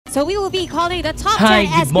So we will be calling the top 10 Hi,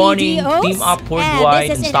 good SBDOs, morning, Team Upward and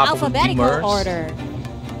Wide, this is in Unstoppable alphabetical Dreamers. order.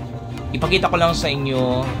 Ipakita ko lang sa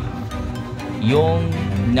inyo yung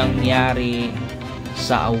nangyari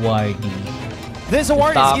sa awardee. This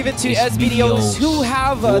award is given to SBDOs who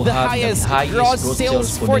have the highest gross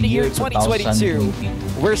sales for the year 2022,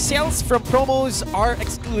 where sales from promos are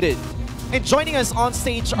excluded. And joining us on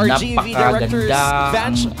stage are GV Directors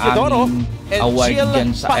Vanch Fedoro and Jill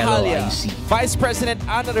Pahalia, Vice President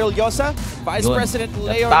Ana Relyosa, Vice President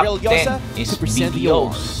Leo Relyosa to present the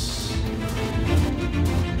award.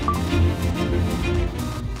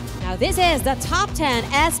 Now this is the top 10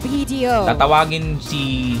 SBDO. Tatawagin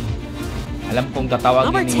si... Alam kong tatawagin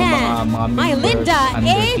Number 10, yung mga my members Linda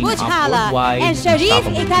under A. Team Bujhala Upward Wide, and Sharif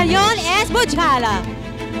Unstoppable Icanyon Dreamers. S. Bujhala.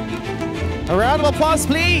 A round of applause,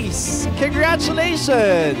 please!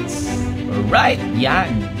 Congratulations! Alright,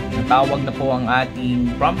 yan. Natawag na po ang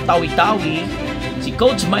ating from Tawi-Tawi, si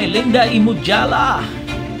Coach Mylinda Imujala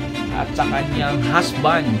at sa kanyang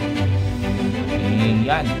husband.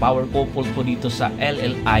 Yan, power couple po dito sa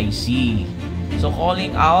LLIC. So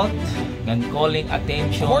calling out and calling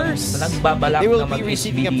attention na nagbabalak na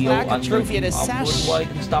mag-SBDO under Team Upward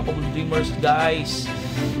Wide Unstoppable Dreamers, guys.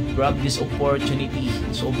 Grab this opportunity.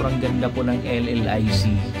 Sobrang ganda po ng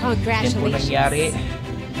LLIC. Yan po nangyari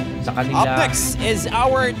sa kanila. Up next is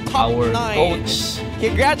our top 9. Coach.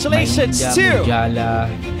 Congratulations to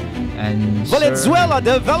Mujala and Valenzuela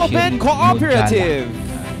Development Cooperative.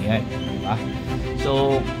 Yan, diba?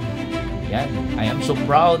 So, yan. I am so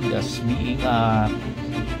proud as being a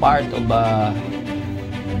part of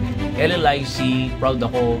LLIC. Proud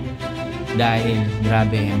ako dahil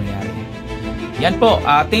grabe ang nangyari. Yan po,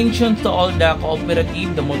 attention to all the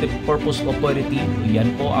cooperative, the multi-purpose cooperative.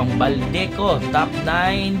 Yan po ang Baldeco top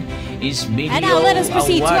 9 is SBDO. And now let us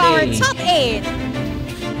proceed to our top 8.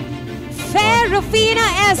 Fair Rufina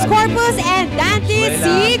S. Corpus and Dante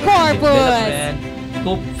C. Corpus.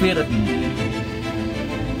 Cooperative.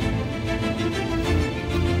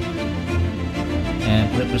 And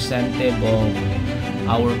representative of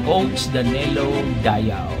our coach Danilo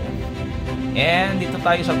Dayao. And dito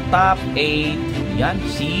tayo sa top 8. Yan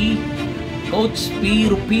si Coach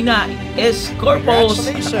P. Rupina S. Corpus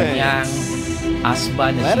at kanyang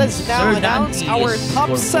husband na si Sir Dante S.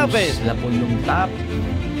 Corpus. Sila po yung top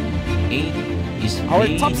 8 is our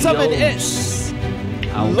top 7 is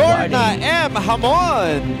Lorna M.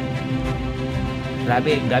 Hamon.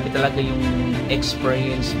 Grabe talaga yung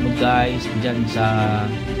experience mo, guys, dyan sa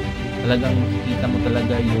talagang kita mo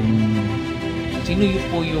talaga yung sino yun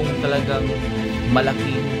po yung talagang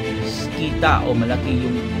malaking kita o malaki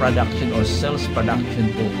yung production or sales production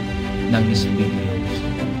po ng SBDOs.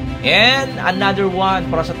 And another one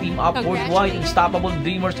para sa Team Upward Wide Unstoppable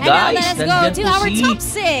Dreamers, guys. And now let us go to our top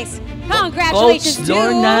 6. Congratulations Coach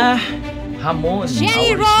Lorna Hamon,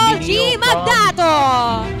 Jenny Roll G.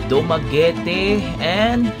 Magdato, Dumaguete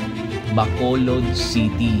and Bacolod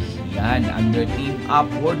City. Yan, under Team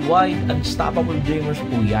Upward Wide Unstoppable Dreamers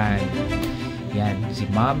po yan. Yan, si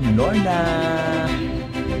Ma'am Lorna.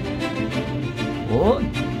 Good.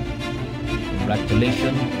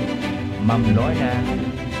 Congratulations, Ma'am Lorna.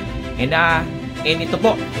 And ito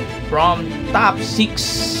po, from top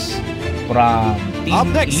 6 from Team Up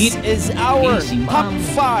next Elite is our si top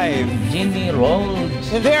 5. Jenny Rolls.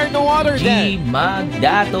 And they are no other G. than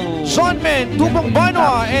Magdato, Sean Men Tubong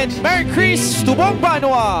Banwa and Mary Chris Tubong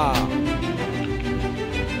Banwa.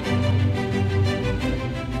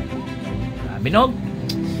 Binog.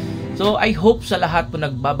 So I hope sa lahat po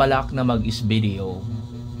nagbabalak na mag-SBDO,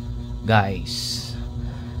 guys,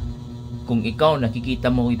 kung ikaw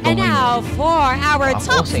nakikita mo ito and now for our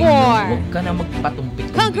top 4. Huwag ka na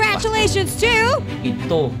magpatumpik. Congratulations to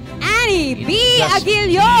ito Annie B.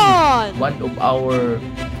 Aguilion, one of our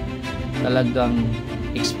talagang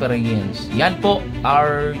experience. Yan po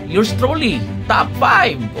yours truly, top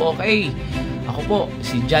 5. Okay, ako po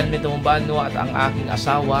si John Metumbanwa at ang aking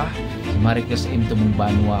asawa si Maricas M.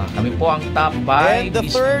 Tumumbanwa. Kami po ang top 5 and the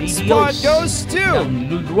third spot goes to ng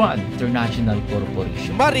Ludruan International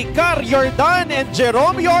Corporation, Maricar Jordan and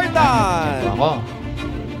Jerome Jordan. Ako,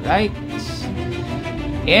 right?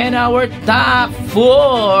 And our top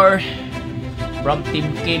 4 from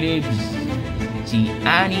Team Kilibs, si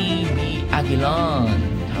Annie B. Aguilon,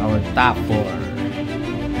 our top 4.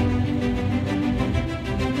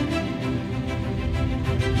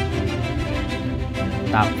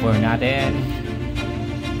 Top 4 natin.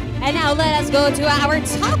 And now let us go to our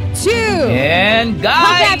top 2. And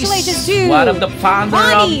guys, congratulations to one of the founder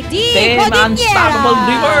of Bonnie D. Team Codinera, Unstoppable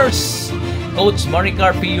Dreamers, Coach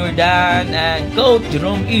Maricar P. Jordan and Coach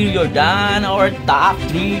Jerome E. Jordan. Our top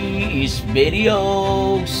 3 is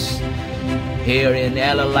videos. here in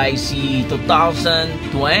LLIC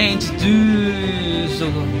 2022. So,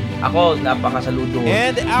 ako, napakasaludo.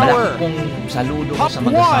 And our saludo top sa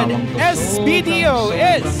mag-asawang to. SBDO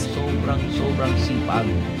is sobrang sipag.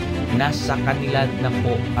 Nasa kanila na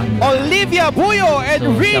po ang Olivia Buyo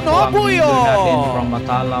and Rino Buyo natin from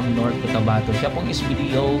Matalam, North Cotabato. Siya pong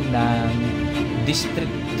SBDO ng District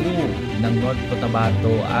 2 ng North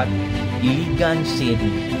Cotabato at Iligan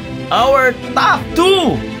City. Our top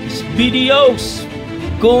 2 SBDOs,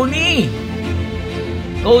 Connie,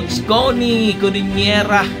 Coach Connie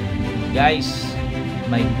Codiniera. Guys,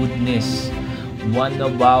 my goodness, one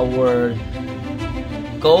of our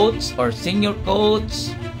coach or senior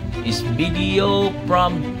coach is BDO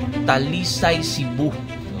from Talisay, Cebu.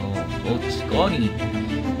 So, Coach Connie.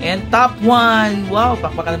 And top 1. Wow,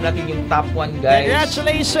 pakpakan natin yung top 1, guys.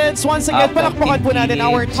 Congratulations once again. Palakpakan po natin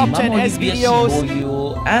our top 10 SBDOs.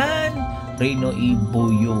 And Reno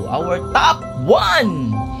Ibuyo. Our top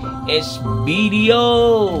 1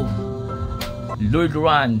 SBDO,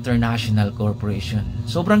 Lurduran International Corporation.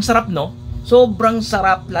 Sobrang sarap, no? Sobrang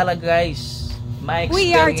sarap lala, guys.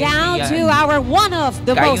 We are down to our one of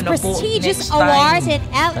the most prestigious awards in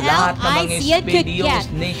LLIC and could get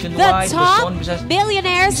the top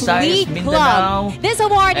Millionaires League Club. This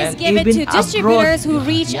award is given to distributors who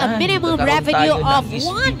reach a minimum revenue of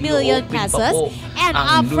 1 million pesos and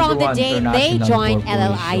up from the day they join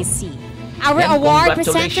LLIC. Our award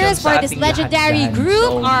presenters for this legendary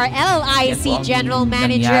group are LLIC General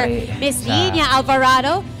Manager Ms. Nina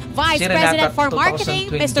Alvarado, Vice President for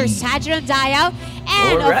Marketing, Mr. Sajran Dayaw,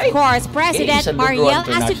 and of course, President Mariel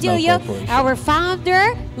Astudillo, our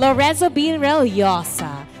founder, Lorenzo B.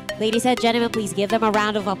 Relyosa. Ladies and gentlemen, please give them a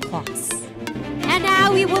round of applause. And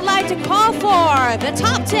now we would like to call for the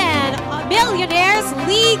top 10 Millionaires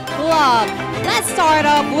League Club. Let's start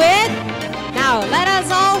off with, now let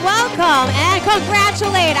us all welcome and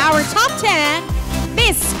congratulate our top 10,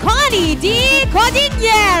 Miss Connie D.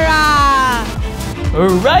 Codiniera.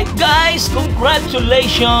 Alright, guys,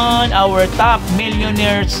 congratulations, our top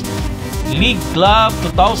Millionaires League Club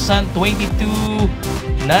 2022,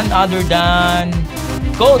 none other than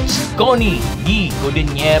Coach Connie D.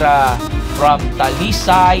 Codiniera from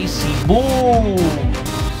Talisay, Cebu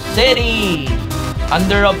City,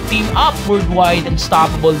 under of Team Up Worldwide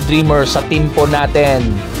Unstoppable Dreamers sa team po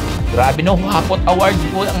natin. Grabe, no, hapot award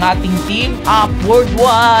po ang ating Team Up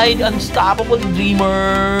Worldwide Unstoppable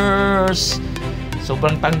Dreamers.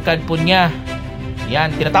 Sobrang tangkad po niya.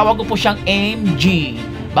 Yan, tinatawag ko po siyang MG.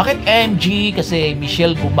 Bakit MG? Kasi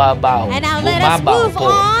Michelle Gumabaw. And now let us move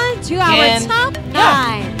on to our top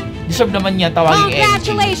 9. Deserve naman niya tawagin MG.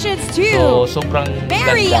 Congratulations to so, sobrang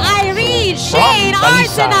Mary ganda. Irene Shane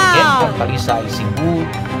Arsenal. Yan from Talisay, Cebu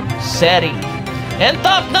City. And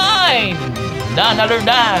top 9, none other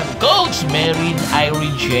than Coach Mary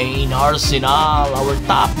Irene Shane Arsenal, our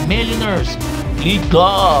top Millionaires League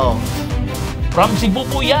Club. From Cebu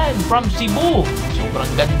po yan. From Cebu. Sobrang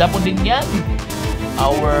ganda po din yan.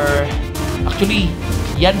 Actually,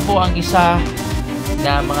 yan po ang isa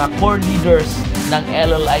na mga core leaders ng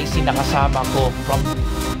LLIC na kasama ko from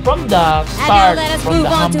the start. And now let us move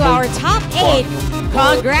on to our top 8.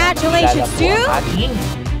 Congratulations to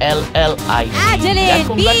LLIC. Adeline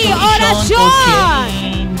B.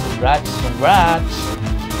 Oracion. Congrats.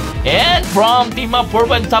 And from Team Up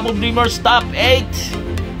Worldwide Unstoppable Dreamers top 8.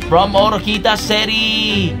 From Oroquita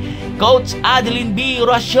City, Coach Adeline B.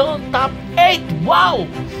 Oracion, top 8. Wow!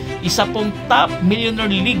 Isa pong top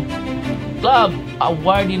Millionaire League Club.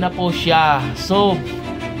 Awardee na po siya. So,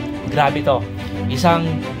 grabe to. Isang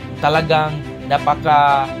talagang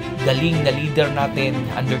napaka-galing na leader natin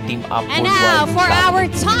under Team Up. And now, for our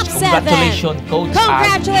top 7. Congratulations, Coach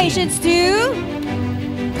Congratulations to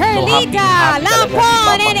Perlita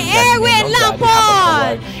Lampon and Erwin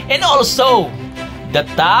Lampon. And also, the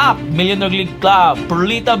top Millionaire League Club,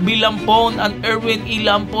 Perlita B. Lampon and Erwin E.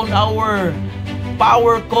 Lampon, our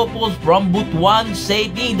power couples from Butuan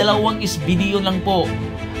City. Dalawang SBDO lang po.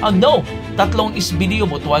 Tatlong SBDO.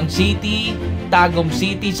 Butuan City, Tagum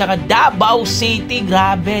City, saka Davao City.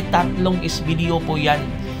 Grabe, tatlong SBDO po yan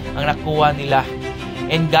ang nakuha nila.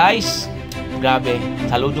 And guys, grabe,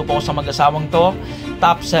 saludo po ako sa mag-asawang to.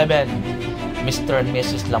 Top 7, Mr. and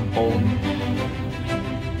Mrs. Lampon.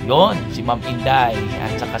 Yon, si Ma'am Inday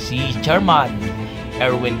at saka si Chairman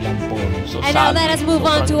Erwin Lampon. So, and now let us move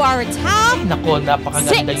on to our top 6.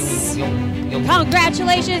 Napakaganda yung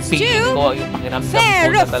congratulations to ko, yung pakiramdam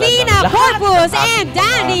Ferrofina Corpus and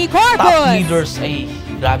Danny Corpus. Top leaders ay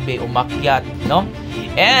grabe umakyat, no?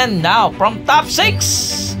 And now, from top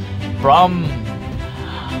 6, from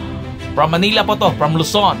Manila po to, from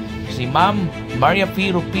Luzon, si Ma'am Maria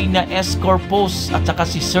P. Rupina S. Corpus at saka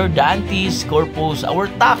si Sir Dantes Corpus, our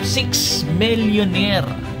top 6 millionaire.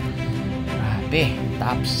 Grabe,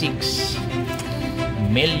 top 6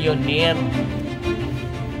 millionaire.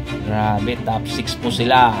 Grabe, top 6 po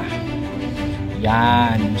sila.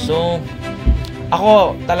 Yan. So,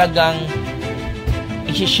 ako talagang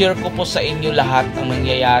i-share ko po sa inyo lahat ang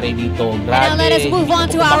nangyayari dito. Grabe. And now let us move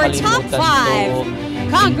on to our top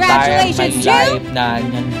 5. Congratulations to na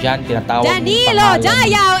nandyan, tinatawag Danilo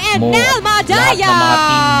Dayaw and Nelma Dayaw. Lahat ng mga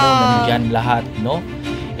team mo nandyan lahat, no?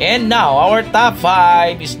 And now, our top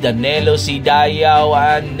 5 is Danilo C. Dayaw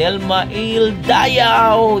and Nelma Il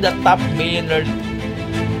Dayaw, the top millionaire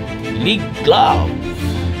League Club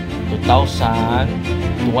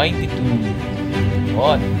 2022.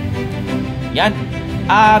 Yan.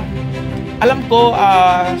 At alam ko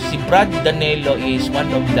si Brad Danilo is one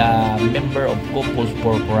of the member of Couples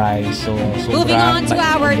for Christ. So moving on to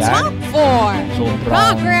our top 4.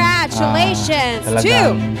 Congratulations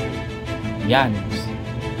to yan.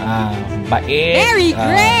 Bait. Mary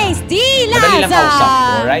Grace D. Madali lang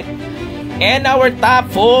kausap, alright? And our top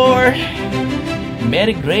 4,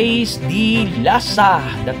 Mary Grace D. Lasa,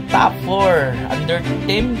 the top 4 under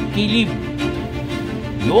Team Kilib.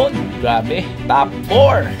 Yun, grabe, top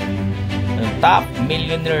 4 ng top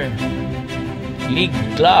millionaire League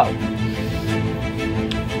Club.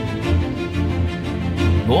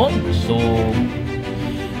 Yun, so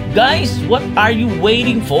guys, what are you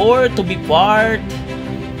waiting for to be part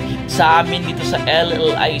sa amin dito sa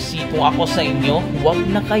LLIC? Kung ako sa inyo, huwag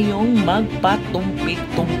na kayong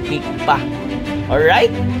magpatumpik-tumpik pa.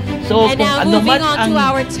 Alright? So, and kung ano man ang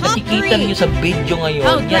nakikita niyo sa video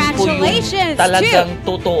ngayon, yan po yung talagang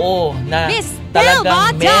totoo na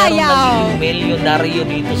talagang meron naging milyonaryo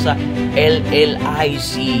dito sa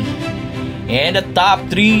LLIC. And the top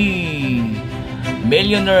 3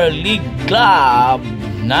 Millionaire League Club,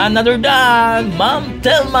 none other than Ma'am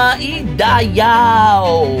Telma E.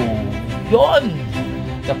 Dayaw. Yon,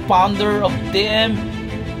 the founder of Team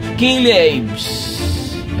Kilibs.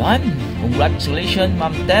 Yan, congratulations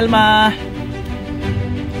Ma'am Telma.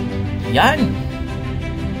 Yan.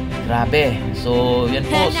 Grabe. So, yan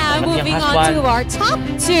po. And now moving on to our top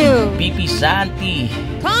 2. Pipi Santi.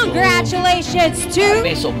 Congratulations to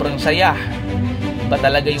grabe, sobrang saya. Iba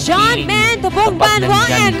talaga yung John feeling Man, Tubong Banwa,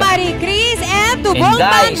 and Marie Cris, and Tubong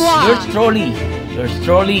Banwa. And guys, yours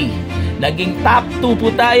truly, naging top 2 po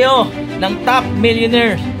tayo ng Top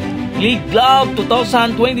Millionaire League Club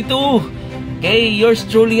 2022. Kay yours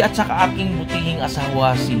truly at saka aking butihing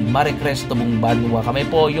asawa si Marie Cris Tubong Banwa. Kami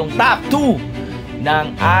po yung top 2 ng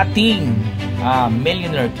ating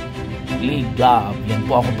Millionaire League Club. Yan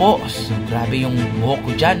po ako po. So, grabe yung buhok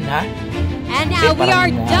ko dyan, ha? And now we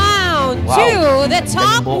are down to the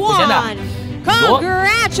top 1.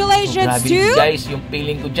 Congratulations to guys, yung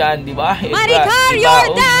feeling ko dyan, di ba? Maricar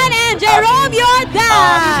Yordan and Jerome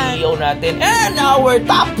Yordan. CEO natin. And our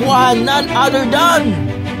top 1, none other than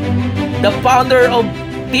the founder of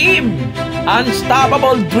Team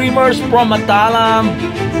Unstoppable Dreamers from Matalam,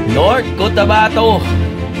 North Cotabato.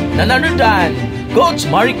 None other than Coach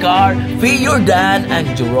Maricar V. Yordan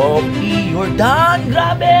and Jerome E. Yordan.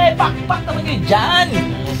 Grabe! Pakpak naman yun dyan!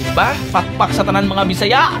 Diba? Pakpak sa tanan mga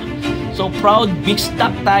Bisaya. So proud, big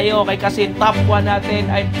stop tayo. Kasi top 1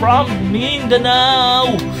 natin ay from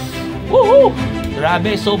Mindanao. Woohoo!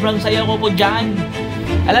 Grabe, sobrang saya ko po dyan.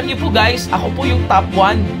 Alam niyo po guys, ako po yung top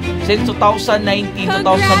 1 since 2019, 2020.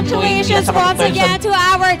 Congratulations once again to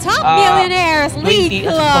our Top Millionaires League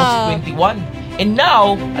Club. 2021. And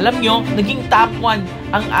now, alam nyo, naging top 1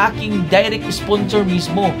 ang aking direct sponsor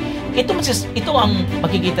mismo. Ito ang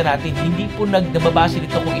makikita natin. Hindi po nababase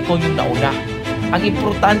dito kung ikaw yung nauna. Ang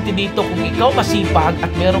importante dito, kung ikaw masipag at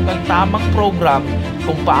meron kang tamang program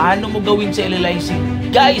kung paano mo gawin sa LLIC,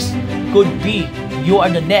 guys, could be you are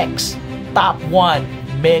the next top 1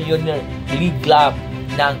 Millionaire League Club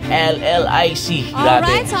ng LLIC.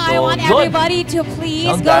 Alright, so I want everybody to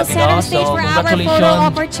please go center stage for our photo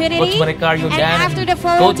opportunity. And after the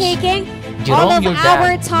photo taking, all of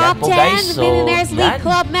our top 10 Millionaires League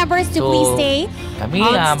Club members to please stay kami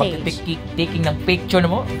magti-taking ng picture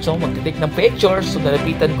na mo. So magti-take ng picture. So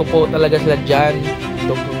nalapitan ko po talaga sila dyan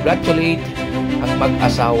to congratulate ang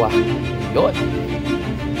mag-asawa. Yun.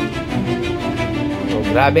 So,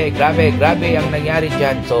 grabe ang nangyari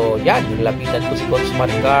dyan. So, yan, nilapitan ko si Coach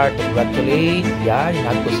Maricar to congratulate. Yan,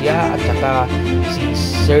 hinag ko siya. At saka si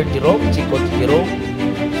Sir Jerome, si Coach Jerome.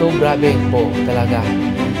 So, grabe po talaga.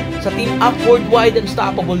 Sa Team Up Worldwide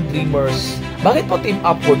Unstoppable Dreamers. Bakit po Team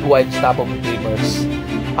Up Worldwide Unstoppable Dreamers?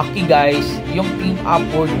 Okay guys, yung Team Up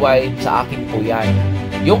Worldwide sa akin po yan.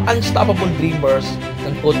 Yung Unstoppable Dreamers,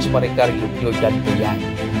 ng Coach Maricar Jordan po yan.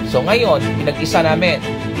 So ngayon, pinag-isa namin.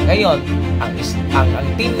 Ngayon, ang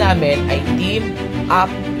team namin ay Team Up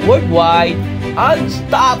Worldwide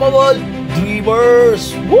Unstoppable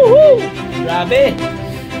Dreamers! Woohoo! Grabe!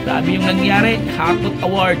 Grabe yung nangyari. Hakot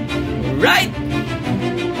Award. Right?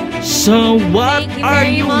 So what are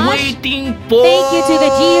you waiting for? Thank you to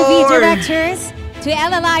the GUV directors, to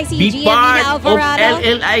LLIC, Be part Alvarado, of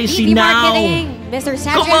LLIC DP now. Marketing, Mr.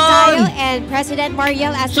 Sergio Tayo, and President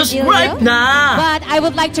Mariel Astudillo. Subscribe na! But I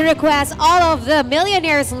would like to request all of the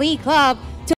Millionaires League Club